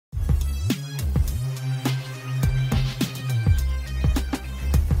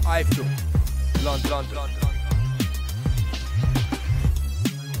iFILM, London.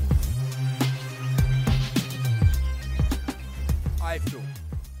 iFILM.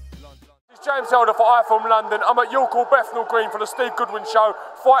 It's James Helder for iFILM London. I'm at York Hall, Bethnal Green for the Steve Goodwin show.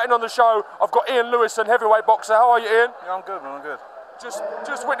 Fighting on the show, I've got LEWISON, heavyweight boxer. How are you, Ian? Yeah, I'm good, man, I'm good.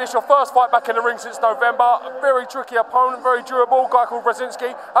 Just witnessed your first fight back in the ring since November. A very tricky opponent, very durable, guy called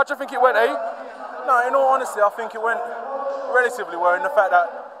RUZSINSZKY. How do you think it went, E? No, in all honesty, I think it went relatively well in the fact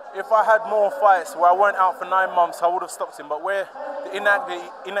that if I had more fights where I weren't out for 9 months, I would have stopped him. But where the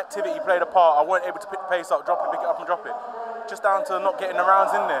inactivity played a part, I weren't able to pick the pace up, drop it, pick it up and drop it. Just down to not getting the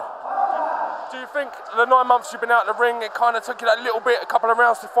rounds in there. Do you think the 9 months you've been out in the ring, it kind of took you that little bit, a couple of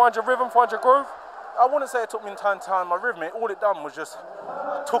rounds to find your rhythm, find your groove? I wouldn't say it took me time to find my rhythm. All it done was just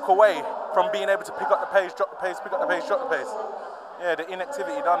took away from being able to pick up the pace, drop the pace, pick up the pace, drop the pace. Yeah, the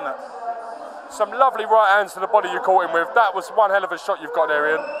inactivity done that. Some lovely right hands to the body you caught him with. That was one hell of a shot you've got there,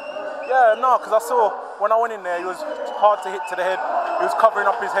 Ian. Yeah, no, because I saw when I went in there, he was hard to hit to the head. He was covering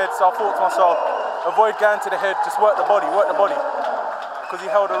up his head, so I thought to myself, avoid going to the head, just work the body, because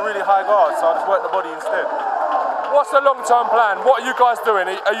he held a really high guard, so I just worked the body instead. What's the long-term plan? What are you guys doing?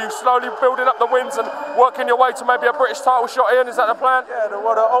 Are you slowly building up the wins and working your way to maybe a British title shot, Ian? Is that the plan? Yeah, the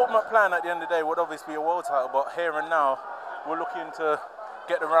ultimate plan at the end of the day would obviously be a world title, but here and now, we're looking to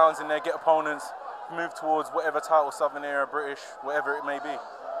get the rounds in there, get opponents, move towards whatever title, Southern Era, British, whatever it may be.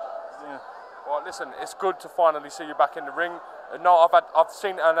 Yeah. Well, listen, it's good to finally see you back in the ring. No, I've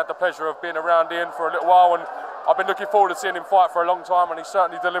seen and had the pleasure of being around Ian for a little while, and I've been looking forward to seeing him fight for a long time, and he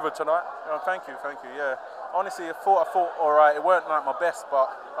certainly delivered tonight. Oh, thank you, yeah. Honestly, I thought all right. It weren't like my best, but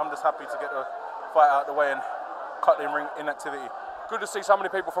I'm just happy to get the fight out of the way and cut the ring inactivity. Good to see so many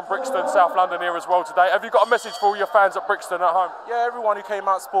people from Brixton, South London here as well today. Have you got a message for all your fans at Brixton at home? Yeah, everyone who came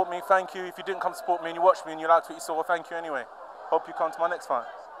out to support me, thank you. If you didn't come to support me and you watched me and you liked what you saw, thank you anyway. Hope you come to my next fight.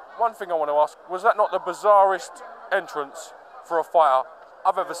 One thing I want to ask, was that not the bizarrest entrance for a fighter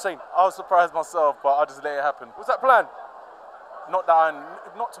I've ever seen? I was surprised myself, but I just let it happen. Was that planned? Not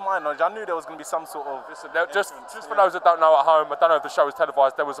to my knowledge. I knew there was going to be some sort of... Listen, just for those that don't know at home, I don't know if the show was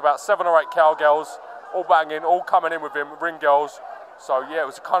televised, there was about 7 or 8 cowgirls, all banging, all coming in with him, ring girls. So yeah, it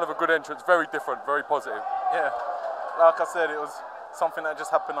was kind of a good entrance, very different, very positive. Yeah, like I said, it was something that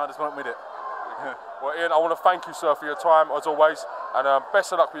just happened, I just went with it. Well, Ian, I want to thank you, sir, for your time, as always, and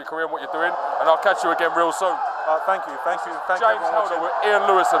best of luck with your career and what you're doing, and I'll catch you again real soon. Thank you, James Helder with Ian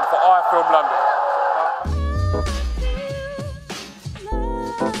LEWISON for iFILM London.